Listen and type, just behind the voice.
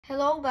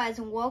Hello guys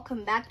and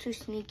welcome back to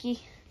Sneaky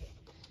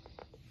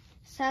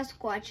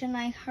Sasquatch. And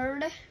I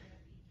heard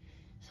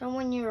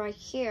someone right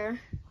here,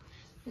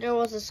 there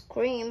was a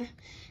scream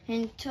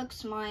and it took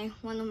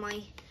one of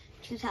my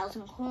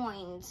 2,000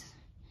 coins.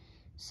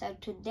 So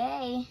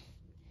today,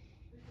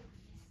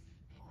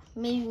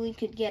 maybe we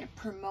could get a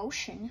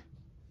promotion.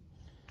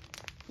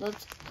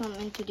 Let's come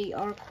into the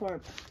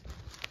Corp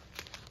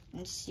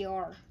and see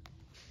our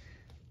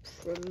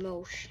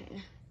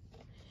promotion.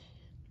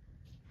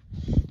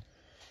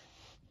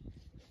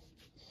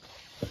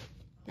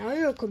 Now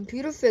you're a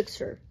computer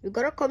fixer. You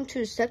gotta come to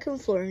the second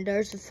floor and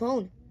there's a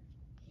phone.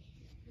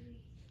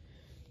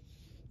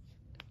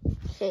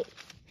 Okay,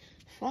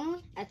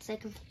 phone at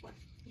second floor.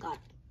 Got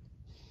it.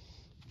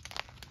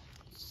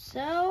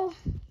 So,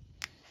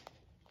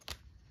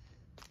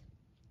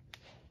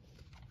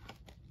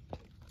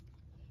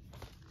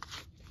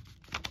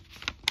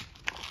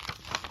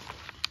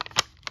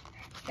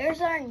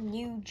 here's our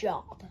new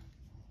job.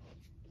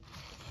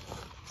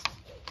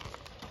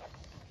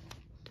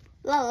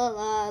 La la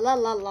la la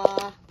la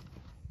la.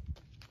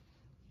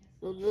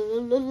 La la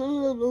la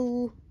la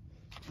la.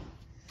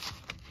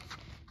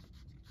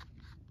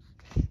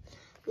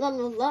 La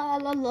la la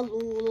la la la la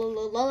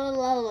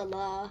la la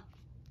la.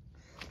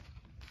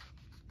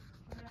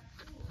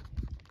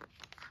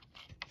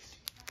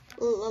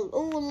 La la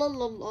la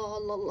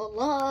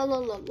la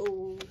la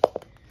la.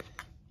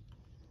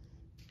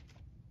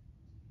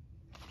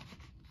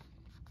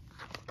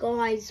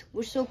 Guys,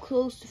 we're so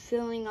close to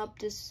filling up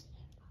this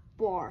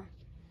bar.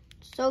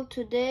 So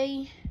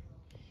today,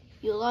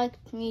 you'd like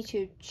me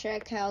to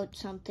check out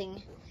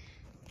something.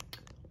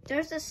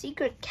 There's a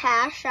secret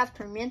cache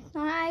after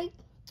midnight.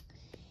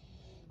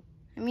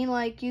 I mean,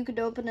 like, you could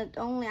open it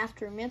only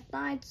after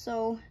midnight.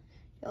 So,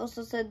 he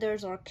also said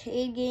there's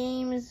arcade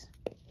games.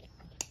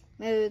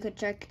 Maybe we could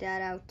check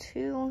that out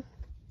too.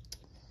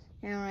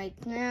 And right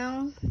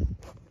now.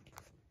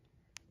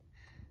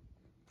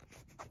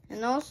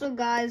 And also,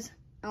 guys,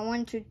 I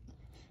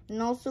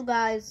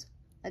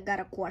got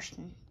a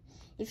question.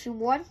 If you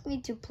want me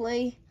to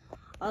play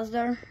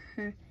other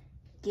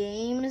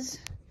games,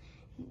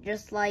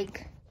 just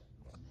like,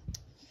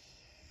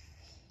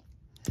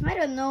 I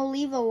don't know,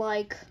 leave a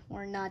like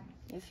or not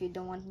if you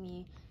don't want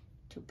me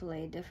to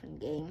play a different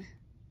game.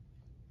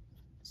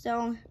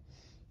 So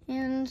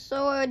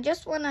I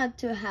just wanted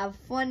to have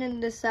fun in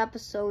this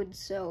episode,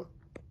 so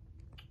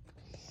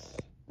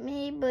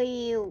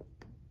maybe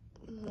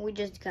we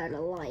just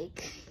gotta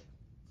like.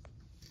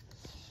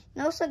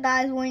 And also,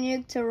 guys, when you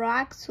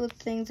interact with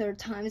things, there are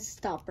time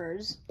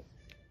stoppers.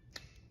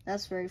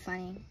 That's very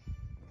funny.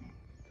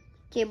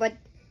 Okay, but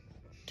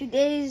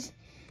today's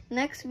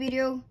next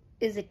video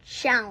is a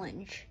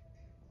challenge.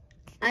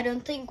 I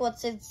don't think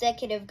what's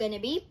executive gonna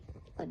be,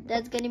 but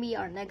that's gonna be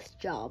our next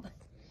job.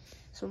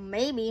 So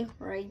maybe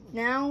right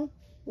now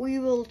we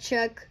will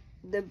check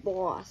the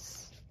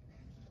boss.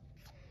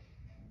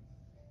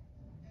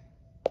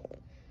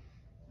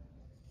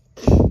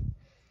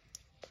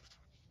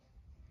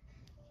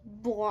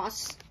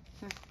 Boss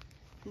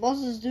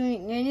is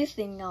doing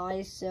anything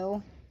nice,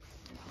 so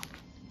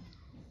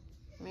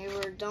maybe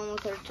we're done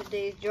with our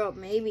today's job.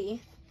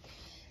 Maybe.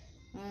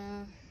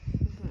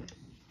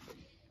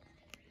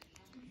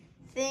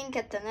 Think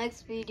at the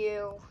next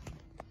video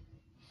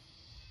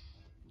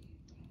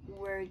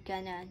we're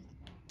gonna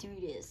do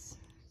this,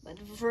 but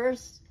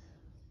first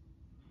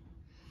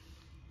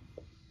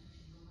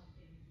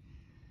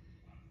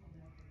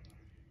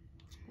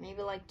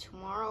maybe like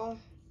tomorrow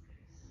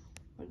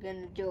we're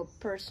gonna do a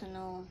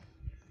personal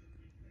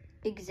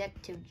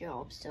executive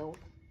job. So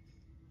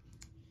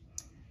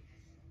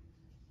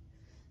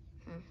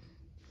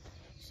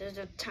says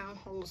the town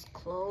hall is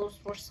closed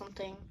or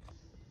something,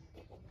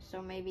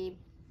 so maybe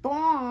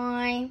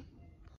bye.